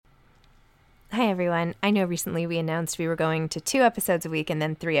Hi, everyone. I know recently we announced we were going to 2 episodes a week and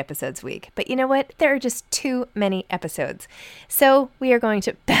then 3 episodes a week. But you know what? There are just too many episodes. So we are going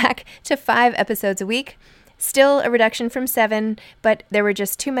back to 5 episodes a week. Still a reduction from 7, but there were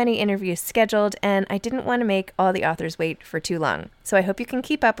just too many interviews scheduled, and I didn't want to make all the authors wait for too long. So I hope you can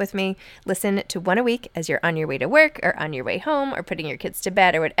keep up with me. Listen to 1 a week as you're on your way to work or on your way home or putting your kids to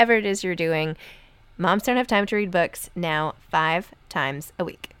bed or whatever it is you're doing. Moms don't have time to read books now 5 times a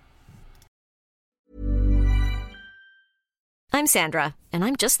week. I'm Sandra, and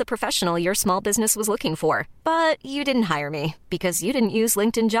I'm just the professional your small business was looking for. But you didn't hire me because you didn't use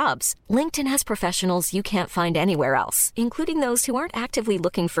LinkedIn Jobs. LinkedIn has professionals you can't find anywhere else, including those who aren't actively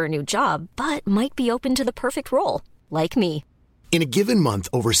looking for a new job, but might be open to the perfect role, like me. In a given month,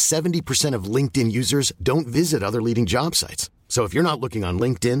 over 70% of LinkedIn users don't visit other leading job sites. So if you're not looking on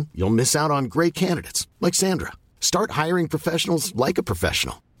LinkedIn, you'll miss out on great candidates like Sandra. Start hiring professionals like a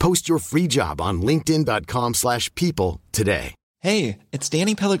professional. Post your free job on linkedin.com/people today. Hey, it's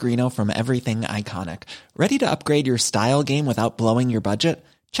Danny Pellegrino from Everything Iconic. Ready to upgrade your style game without blowing your budget?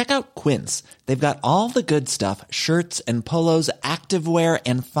 Check out Quince. They've got all the good stuff, shirts and polos, activewear,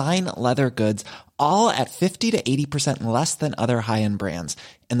 and fine leather goods, all at 50 to 80% less than other high-end brands.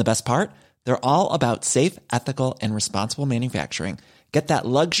 And the best part? They're all about safe, ethical, and responsible manufacturing. Get that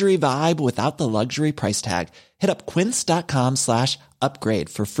luxury vibe without the luxury price tag. Hit up quince.com/upgrade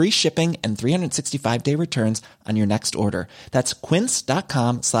for free shipping and 365-day returns on your next order. That's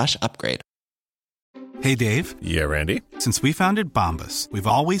quince.com/upgrade. Hey, Dave. Yeah, Randy. Since we founded Bombas, we've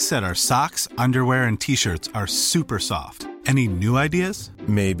always said our socks, underwear, and T-shirts are super soft. Any new ideas?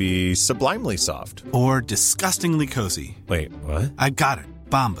 Maybe sublimely soft. Or disgustingly cozy. Wait, what? I got it.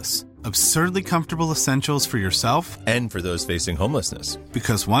 Bombas. Absurdly comfortable essentials for yourself and for those facing homelessness.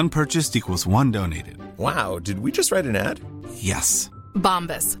 Because one purchased equals one donated. Wow, did we just write an ad? Yes.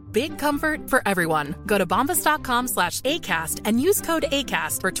 Bombas. Big comfort for everyone. Go to bombas.com/ACAST and use code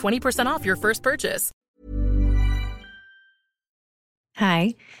ACAST for 20% off your first purchase.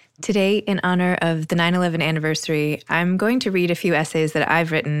 Hi. Today, in honor of the 9/11 anniversary, I'm going to read a few essays that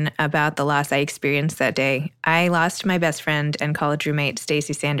I've written about the loss I experienced that day. I lost my best friend and college roommate,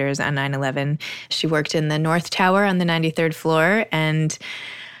 Stacey Sanders, on 9/11. She worked in the North Tower on the 93rd floor, and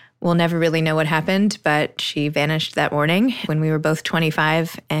we'll never really know what happened, but she vanished that morning when we were both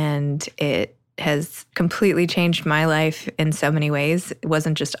 25, and it has completely changed my life in so many ways. It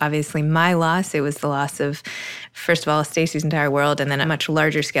wasn't just obviously my loss. It was the loss of, first of all, Stacey's entire world, and then a much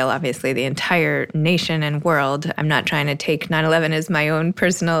larger scale, obviously, the entire nation and world. I'm not trying to take 9/11 as my own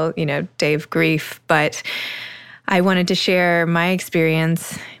personal, day of grief, but I wanted to share my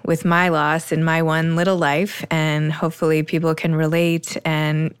experience with my loss in my one little life, and hopefully people can relate.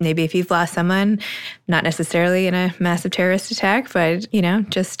 And maybe if you've lost someone, not necessarily in a massive terrorist attack, but,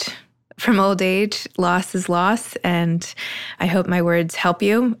 just from old age, loss is loss, and I hope my words help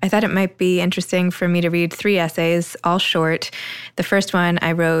you. I thought it might be interesting for me to read 3 essays, all short. The first one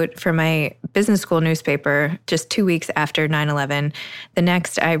I wrote for my business school newspaper just 2 weeks after 9/11. The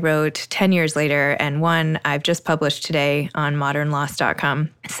next I wrote 10 years later, and one I've just published today on modernloss.com.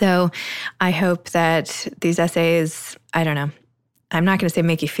 So I hope that these essays, I don't know, I'm not going to say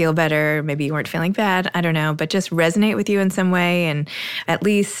make you feel better. Maybe you weren't feeling bad. I don't know. But just resonate with you in some way and at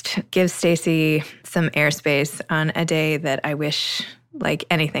least give Stacey some airspace on a day that I wish, like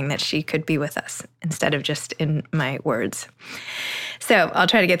anything, that she could be with us instead of just in my words. So I'll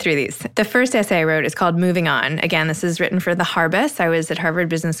try to get through these. The first essay I wrote is called Moving On. Again, this is written for the Harvest. I was at Harvard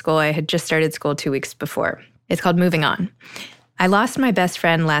Business School. I had just started school 2 weeks before. It's called Moving On. I lost my best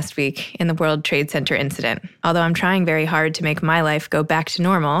friend last week in the World Trade Center incident. Although I'm trying very hard to make my life go back to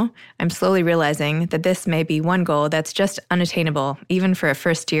normal, I'm slowly realizing that this may be one goal that's just unattainable, even for a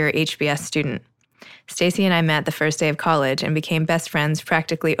first-year HBS student. Stacey and I met the first day of college and became best friends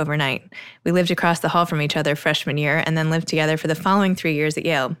practically overnight. We lived across the hall from each other freshman year and then lived together for the following 3 years at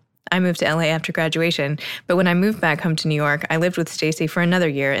Yale. I moved to LA after graduation, but when I moved back home to New York, I lived with Stacey for another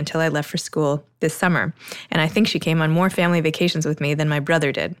year until I left for school this summer, and I think she came on more family vacations with me than my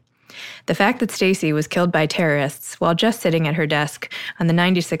brother did. The fact that Stacey was killed by terrorists while just sitting at her desk on the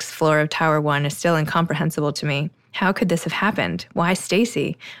 96th floor of Tower 1 is still incomprehensible to me. How could this have happened? Why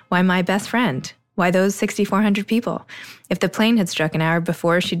Stacey? Why my best friend? Why those 6,400 people? If the plane had struck an hour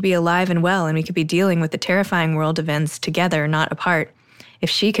before, she'd be alive and well, and we could be dealing with the terrifying world events together, not apart. If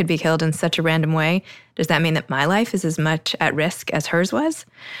she could be killed in such a random way, does that mean that my life is as much at risk as hers was?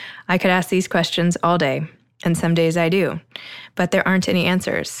 I could ask these questions all day, and some days I do. But there aren't any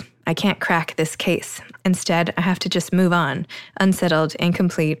answers. I can't crack this case. Instead, I have to just move on, unsettled,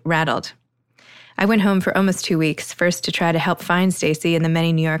 incomplete, rattled. I went home for almost 2 weeks, first to try to help find Stacy in the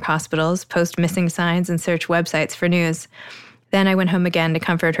many New York hospitals, post missing signs, and search websites for news. Then I went home again to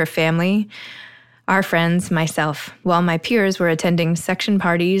comfort her family, our friends, myself. While my peers were attending section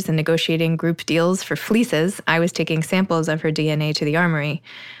parties and negotiating group deals for fleeces, I was taking samples of her DNA to the armory.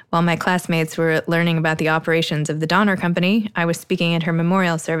 While my classmates were learning about the operations of the Donner Company, I was speaking at her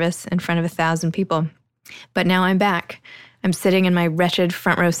memorial service in front of 1,000 people. But now I'm back. I'm sitting in my wretched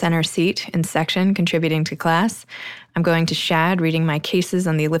front row center seat in section, contributing to class. I'm going to SHAD, reading my cases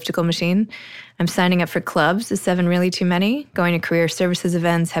on the elliptical machine. I'm signing up for clubs. Is 7 really too many? Going to career services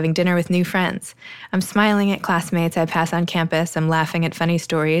events, having dinner with new friends. I'm smiling at classmates I pass on campus. I'm laughing at funny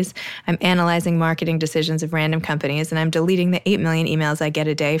stories. I'm analyzing marketing decisions of random companies, and I'm deleting the 8 million emails I get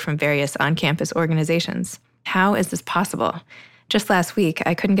a day from various on-campus organizations. How is this possible? Just last week,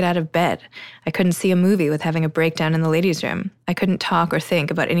 I couldn't get out of bed. I couldn't see a movie with having a breakdown in the ladies' room. I couldn't talk or think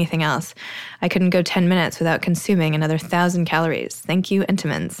about anything else. I couldn't go 10 minutes without consuming another 1,000 calories. Thank you,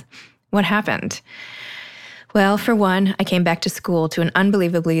 Entenmann's. What happened? Well, for one, I came back to school to an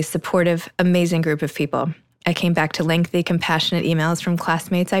unbelievably supportive, amazing group of people. I came back to lengthy, compassionate emails from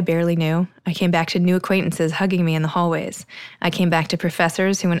classmates I barely knew. I came back to new acquaintances hugging me in the hallways. I came back to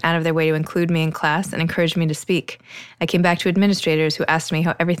professors who went out of their way to include me in class and encouraged me to speak. I came back to administrators who asked me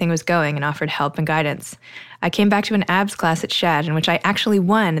how everything was going and offered help and guidance. I came back to an abs class at SHAD in which I actually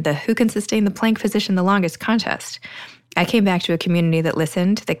won the Who Can Sustain the Plank Position the Longest contest. I came back to a community that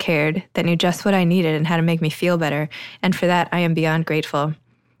listened, that cared, that knew just what I needed and how to make me feel better, and for that I am beyond grateful.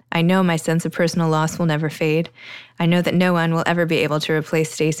 I know my sense of personal loss will never fade. I know that no one will ever be able to replace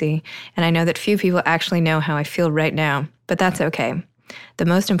Stacy, and I know that few people actually know how I feel right now, but that's okay. The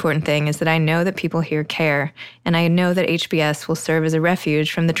most important thing is that I know that people here care, and I know that HBS will serve as a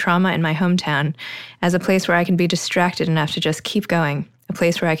refuge from the trauma in my hometown, as a place where I can be distracted enough to just keep going, a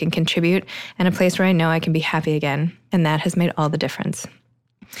place where I can contribute, and a place where I know I can be happy again, and that has made all the difference.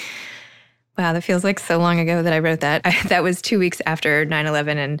 Wow, that feels like so long ago that I wrote that. That was 2 weeks after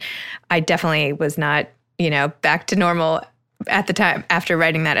 9/11, and I definitely was not, back to normal at the time after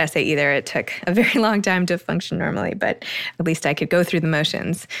writing that essay either. It took a very long time to function normally, but at least I could go through the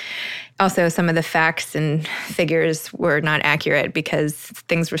motions. Also, some of the facts and figures were not accurate because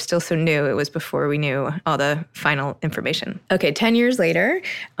things were still so new. It was before we knew all the final information. Okay, 10 years later,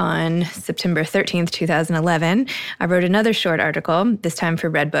 on September 13th, 2011, I wrote another short article, this time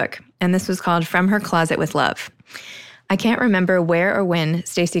for Redbook, and this was called From Her Closet with Love. I can't remember where or when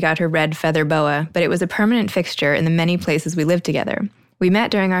Stacy got her red feather boa, but it was a permanent fixture in the many places we lived together. We met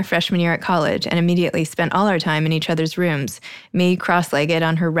during our freshman year at college and immediately spent all our time in each other's rooms, me cross-legged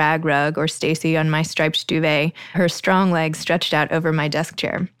on her rag rug or Stacy on my striped duvet, her strong legs stretched out over my desk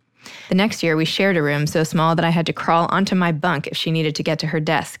chair. The next year, we shared a room so small that I had to crawl onto my bunk if she needed to get to her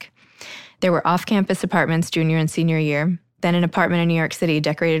desk. There were off-campus apartments junior and senior year, then an apartment in New York City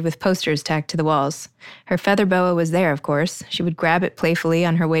decorated with posters tacked to the walls. Her feather boa was there, of course. She would grab it playfully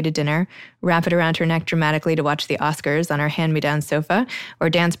on her way to dinner, wrap it around her neck dramatically to watch the Oscars on our hand-me-down sofa, or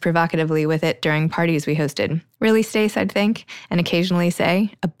dance provocatively with it during parties we hosted. Really, Stace, I'd think, and occasionally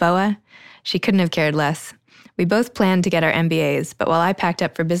say, a boa? She couldn't have cared less. We both planned to get our MBAs, but while I packed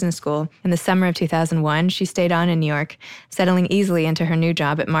up for business school, in the summer of 2001, she stayed on in New York, settling easily into her new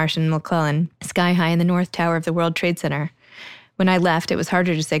job at Marsh & McLennan, sky high in the North Tower of the World Trade Center. When I left, it was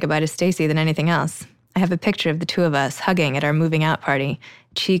harder to say goodbye to Stacy than anything else. I have a picture of the two of us hugging at our moving out party,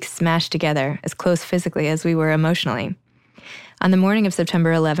 cheeks smashed together, as close physically as we were emotionally. On the morning of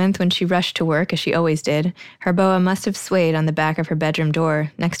September 11th, when she rushed to work, as she always did, her boa must have swayed on the back of her bedroom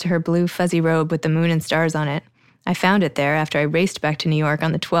door, next to her blue fuzzy robe with the moon and stars on it. I found it there after I raced back to New York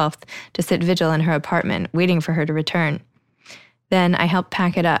on the 12th to sit vigil in her apartment, waiting for her to return. Then I helped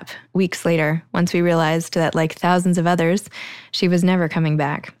pack it up, weeks later, once we realized that, like thousands of others, she was never coming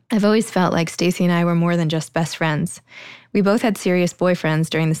back. I've always felt like Stacy and I were more than just best friends. We both had serious boyfriends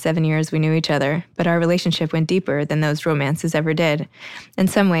during the 7 years we knew each other, but our relationship went deeper than those romances ever did. In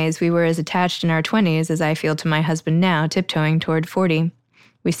some ways, we were as attached in our 20s as I feel to my husband now, tiptoeing toward 40.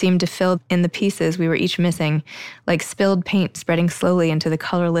 We seemed to fill in the pieces we were each missing, like spilled paint spreading slowly into the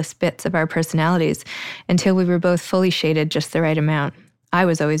colorless bits of our personalities until we were both fully shaded just the right amount. I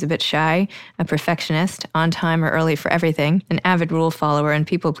was always a bit shy, a perfectionist, on time or early for everything, an avid rule follower and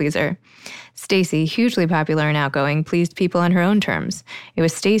people pleaser. Stacy, hugely popular and outgoing, pleased people on her own terms. It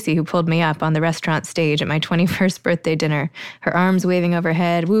was Stacy who pulled me up on the restaurant stage at my 21st birthday dinner, her arms waving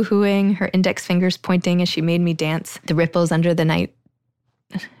overhead, woohooing, her index fingers pointing as she made me dance, the ripples under the night.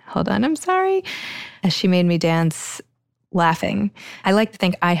 Hold on, I'm sorry. As she made me dance, laughing. I like to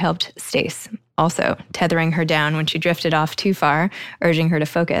think I helped Stace. also tethering her down when she drifted off too far, urging her to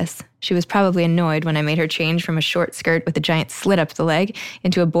focus. She was probably annoyed when I made her change from a short skirt with a giant slit up the leg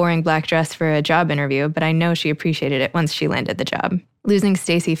into a boring black dress for a job interview, but I know she appreciated it once she landed the job. Losing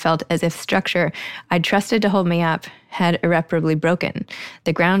Stacy felt as if structure I'd trusted to hold me up had irreparably broken.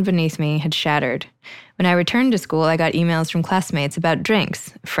 The ground beneath me had shattered. When I returned to school, I got emails from classmates about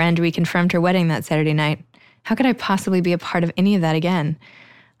drinks. A friend reconfirmed her wedding that Saturday night. How could I possibly be a part of any of that again?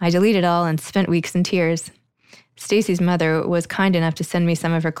 I deleted all and spent weeks in tears. Stacy's mother was kind enough to send me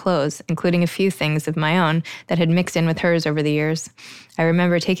some of her clothes, including a few things of my own that had mixed in with hers over the years. I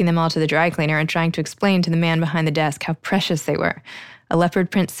remember taking them all to the dry cleaner and trying to explain to the man behind the desk how precious they were. A leopard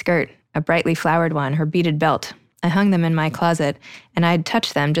print skirt, a brightly flowered one, her beaded belt. I hung them in my closet, and I'd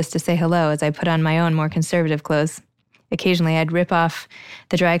touch them just to say hello as I put on my own more conservative clothes. Occasionally, I'd rip off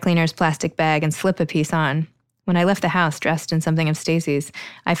the dry cleaner's plastic bag and slip a piece on. When I left the house dressed in something of Stacy's,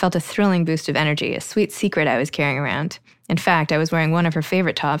 I felt a thrilling boost of energy, a sweet secret I was carrying around. In fact, I was wearing one of her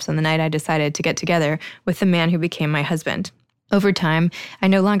favorite tops on the night I decided to get together with the man who became my husband. Over time, I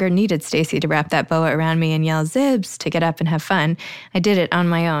no longer needed Stacy to wrap that boa around me and yell "Zibs" to get up and have fun. I did it on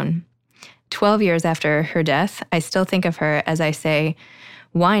my own. 12 years after her death, I still think of her as I say,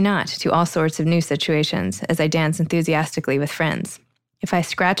 "Why not?" to all sorts of new situations as I dance enthusiastically with friends. If I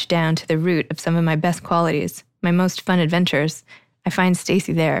scratch down to the root of some of my best qualities, my most fun adventures, I find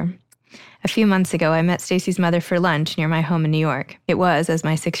Stacy there. A few months ago, I met Stacy's mother for lunch near my home in New York. It was, as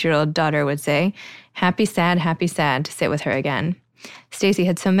my 6-year-old daughter would say, happy sad to sit with her again. Stacy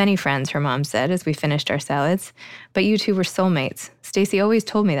had so many friends, her mom said as we finished our salads, but you two were soulmates. Stacy always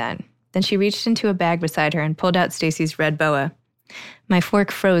told me that. Then she reached into a bag beside her and pulled out Stacy's red boa. My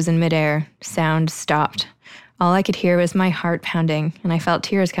fork froze in midair. Sound stopped. All I could hear was my heart pounding, and I felt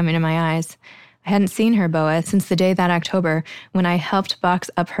tears coming to my eyes. I hadn't seen her boa since the day that October when I helped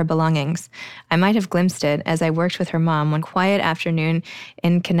box up her belongings. I might have glimpsed it as I worked with her mom one quiet afternoon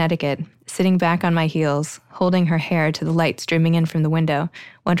in Connecticut, sitting back on my heels, holding her hair to the light streaming in from the window,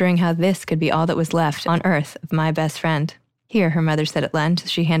 wondering how this could be all that was left on earth of my best friend. Here, her mother said at lunch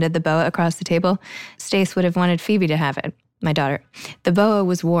as she handed the boa across the table. Stace would have wanted Phoebe to have it, my daughter. The boa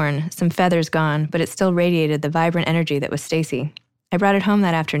was worn, some feathers gone, but it still radiated the vibrant energy that was Stacy. I brought it home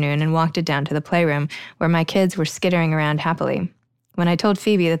that afternoon and walked it down to the playroom where my kids were skittering around happily. When I told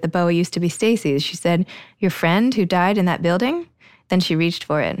Phoebe that the boa used to be Stacy's, she said, "Your friend who died in that building?" Then she reached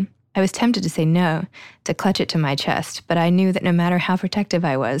for it. I was tempted to say no, to clutch it to my chest, but I knew that no matter how protective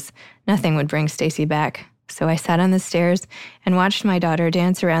I was, nothing would bring Stacy back. So I sat on the stairs and watched my daughter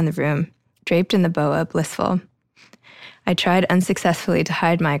dance around the room, draped in the boa, blissful. I tried unsuccessfully to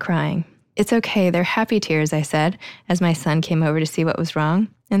hide my crying. "It's okay, they're happy tears," I said, as my son came over to see what was wrong,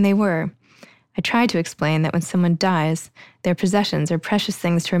 and they were. I tried to explain that when someone dies, their possessions are precious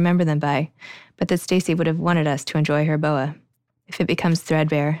things to remember them by, but that Stacy would have wanted us to enjoy her boa. If it becomes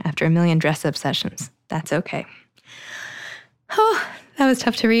threadbare after a million dress-up sessions, that's okay. Oh, that was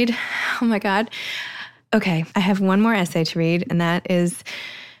tough to read. Oh my God. Okay, I have one more essay to read, and that is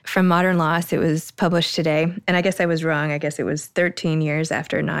from Modern Loss. It was published today, and I guess I was wrong. I guess it was 13 years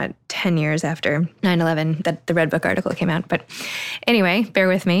after, not 10 years after 9/11 that the Red Book article came out. But anyway, bear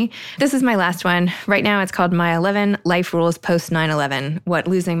with me. This is my last one. Right now it's called My 11 Life Rules Post 9/11, What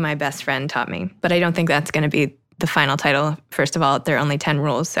Losing My Best Friend Taught Me. But I don't think that's going to be the final title. First of all, there are only 10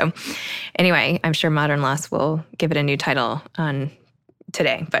 rules. So anyway, I'm sure Modern Loss will give it a new title on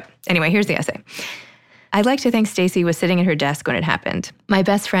today. But anyway, here's the essay. I'd like to think Stacy was sitting at her desk when it happened. My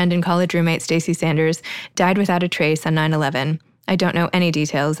best friend and college roommate, Stacy Sanders, died without a trace on 9/11. I don't know any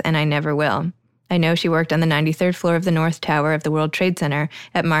details, and I never will. I know she worked on the 93rd floor of the North Tower of the World Trade Center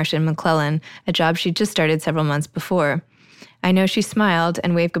at Marsh and McClellan, a job she'd just started several months before. I know she smiled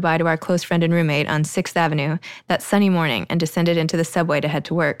and waved goodbye to our close friend and roommate on 6th Avenue that sunny morning and descended into the subway to head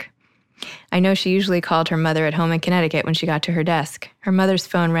to work. I know she usually called her mother at home in Connecticut when she got to her desk. Her mother's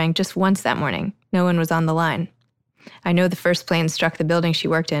phone rang just once that morning. No one was on the line. I know the first plane struck the building she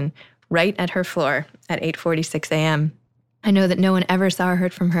worked in, right at her floor at 8:46 a.m. I know that no one ever saw or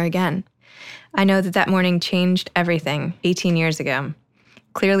heard from her again. I know that that morning changed everything 18 years ago,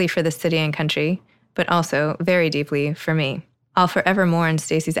 clearly for the city and country, but also very deeply for me. I'll forever mourn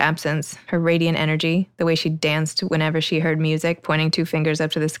Stacy's absence, her radiant energy, the way she danced whenever she heard music, pointing 2 fingers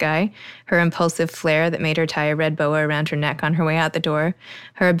up to the sky, her impulsive flair that made her tie a red boa around her neck on her way out the door,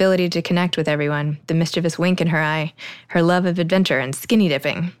 her ability to connect with everyone, the mischievous wink in her eye, her love of adventure and skinny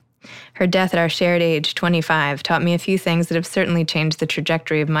dipping. Her death at our shared age, 25, taught me a few things that have certainly changed the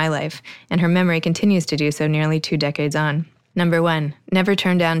trajectory of my life, and her memory continues to do so nearly 2 decades on. Number 1, never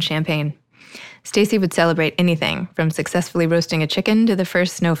turn down champagne. Stacy would celebrate anything, from successfully roasting a chicken to the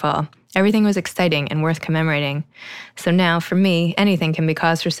first snowfall. Everything was exciting and worth commemorating. So now, for me, anything can be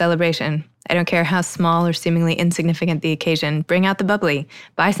cause for celebration. I don't care how small or seemingly insignificant the occasion. Bring out the bubbly.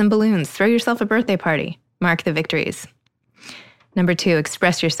 Buy some balloons. Throw yourself a birthday party. Mark the victories. Number 2,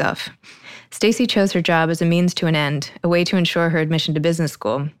 express yourself. Stacy chose her job as a means to an end, a way to ensure her admission to business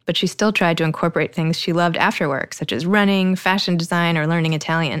school, but she still tried to incorporate things she loved after work, such as running, fashion design, or learning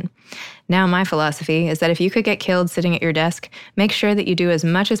Italian. Now my philosophy is that if you could get killed sitting at your desk, make sure that you do as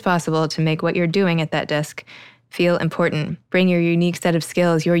much as possible to make what you're doing at that desk feel important. Bring your unique set of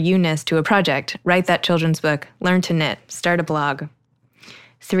skills, your you-ness, to a project. Write that children's book. Learn to knit. Start a blog.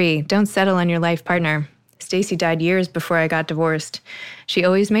 3, don't settle on your life partner. Stacy died years before I got divorced. She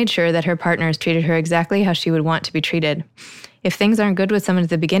always made sure that her partners treated her exactly how she would want to be treated. If things aren't good with someone at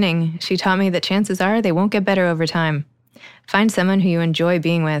the beginning, she taught me that chances are they won't get better over time. Find someone who you enjoy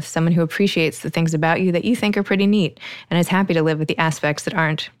being with, someone who appreciates the things about you that you think are pretty neat and is happy to live with the aspects that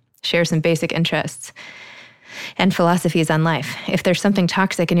aren't. Share some basic interests and philosophies on life. If there's something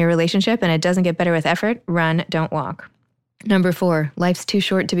toxic in your relationship and it doesn't get better with effort, run, don't walk. Number 4, life's too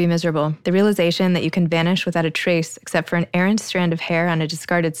short to be miserable. The realization that you can vanish without a trace except for an errant strand of hair on a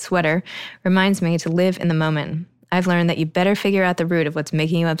discarded sweater reminds me to live in the moment. I've learned that you better figure out the root of what's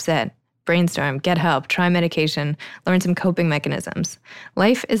making you upset. Brainstorm, get help, try medication, learn some coping mechanisms.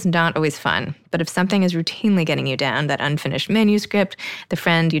 Life is not always fun, but if something is routinely getting you down, that unfinished manuscript, the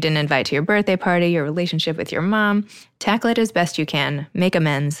friend you didn't invite to your birthday party, your relationship with your mom, tackle it as best you can. Make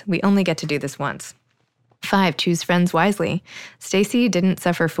amends. We only get to do this once. 5, choose friends wisely. Stacy didn't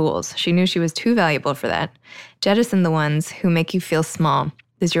suffer fools. She knew she was too valuable for that. Jettison the ones who make you feel small.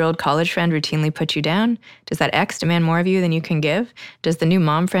 Does your old college friend routinely put you down? Does that ex demand more of you than you can give? Does the new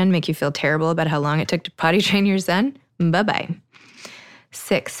mom friend make you feel terrible about how long it took to potty train your son? Bye-bye.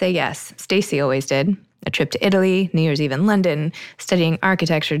 6, say yes. Stacy always did. A trip to Italy, New Year's Eve in London, studying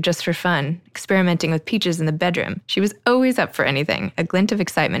architecture just for fun, experimenting with peaches in the bedroom. She was always up for anything, a glint of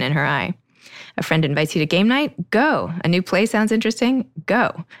excitement in her eye. A friend invites you to game night? Go. A new play sounds interesting?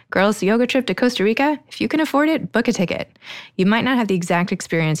 Go. Girls' yoga trip to Costa Rica? If you can afford it, book a ticket. You might not have the exact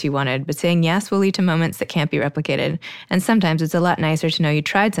experience you wanted, but saying yes will lead to moments that can't be replicated. And sometimes it's a lot nicer to know you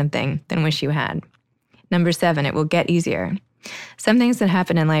tried something than wish you had. Number 7, it will get easier. Some things that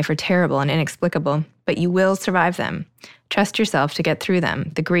happen in life are terrible and inexplicable, but you will survive them. Trust yourself to get through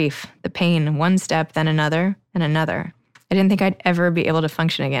them, the grief, the pain, one step, then another, and another. I didn't think I'd ever be able to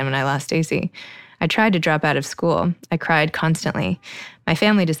function again when I lost Stacy. I tried to drop out of school. I cried constantly. My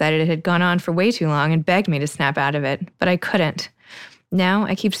family decided it had gone on for way too long and begged me to snap out of it, but I couldn't. Now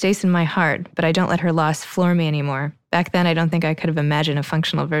I keep Stacy in my heart, but I don't let her loss floor me anymore. Back then, I don't think I could have imagined a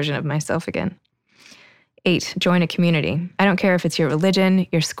functional version of myself again. 8, join a community. I don't care if it's your religion,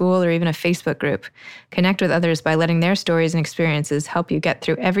 your school, or even a Facebook group. Connect with others by letting their stories and experiences help you get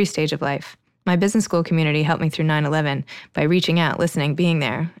through every stage of life. My business school community helped me through 9/11 by reaching out, listening, being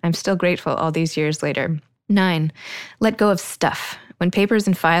there. I'm still grateful all these years later. 9, let go of stuff. When papers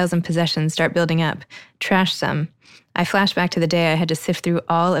and files and possessions start building up, trash some. I flash back to the day I had to sift through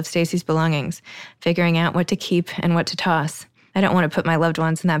all of Stacy's belongings, figuring out what to keep and what to toss. I don't want to put my loved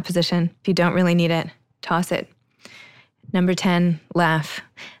ones in that position. If you don't really need it, toss it. Number 10, laugh.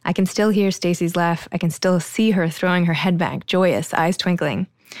 I can still hear Stacy's laugh. I can still see her throwing her head back, joyous, eyes twinkling.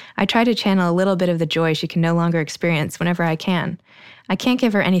 I try to channel a little bit of the joy she can no longer experience whenever I can. I can't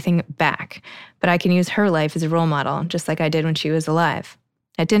give her anything back, but I can use her life as a role model, just like I did when she was alive.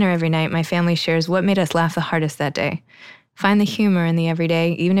 At dinner every night, my family shares what made us laugh the hardest that day. Find the humor in the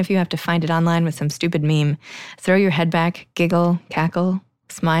everyday, even if you have to find it online with some stupid meme. Throw your head back, giggle, cackle,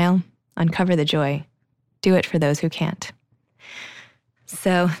 smile, uncover the joy. Do it for those who can't.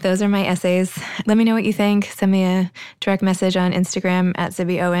 So those are my essays. Let me know what you think. Send me a direct message on Instagram at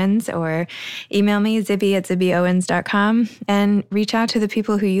Zibby Owens or email me, zibby@zibbyowens.com, and reach out to the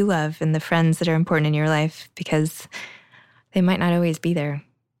people who you love and the friends that are important in your life because they might not always be there.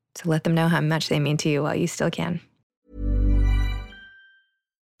 So let them know how much they mean to you while you still can.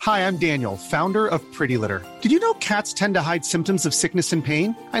 Hi, I'm Daniel, founder of Pretty Litter. Did you know cats tend to hide symptoms of sickness and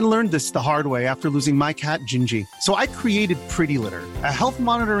pain? I learned this the hard way after losing my cat, Gingy. So I created Pretty Litter, a health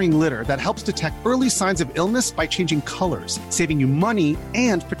monitoring litter that helps detect early signs of illness by changing colors, saving you money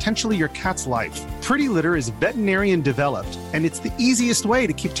and potentially your cat's life. Pretty Litter is veterinarian developed, and it's the easiest way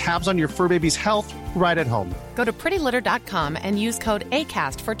to keep tabs on your fur baby's health right at home. Go to prettylitter.com and use code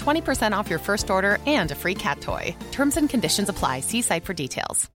ACAST for 20% off your first order and a free cat toy. Terms and conditions apply. See site for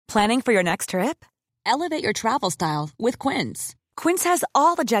details. Planning for your next trip? Elevate your travel style with Quince. Quince has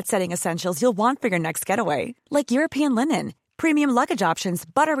all the jet-setting essentials you'll want for your next getaway, like European linen, premium luggage options,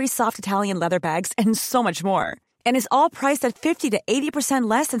 buttery soft Italian leather bags, and so much more. And is all priced at 50 to 80%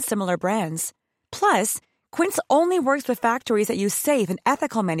 less than similar brands. Plus, Quince only works with factories that use safe and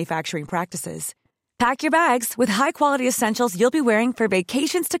ethical manufacturing practices. Pack your bags with high-quality essentials you'll be wearing for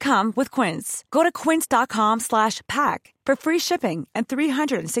vacations to come with Quince. Go to quince.com/pack for free shipping and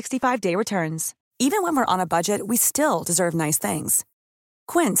 365-day returns. Even when we're on a budget, we still deserve nice things.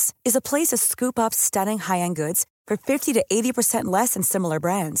 Quince is a place to scoop up stunning high-end goods for 50 to 80% less than similar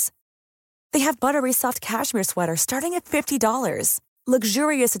brands. They have buttery soft cashmere sweaters starting at $50,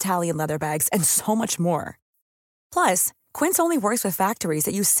 luxurious Italian leather bags, and so much more. Plus, Quince only works with factories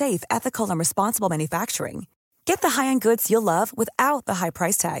that use safe, ethical, and responsible manufacturing. Get the high-end goods you'll love without the high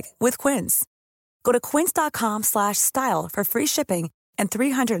price tag with Quince. Go to quince.com/style for free shipping and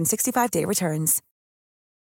 365-day returns.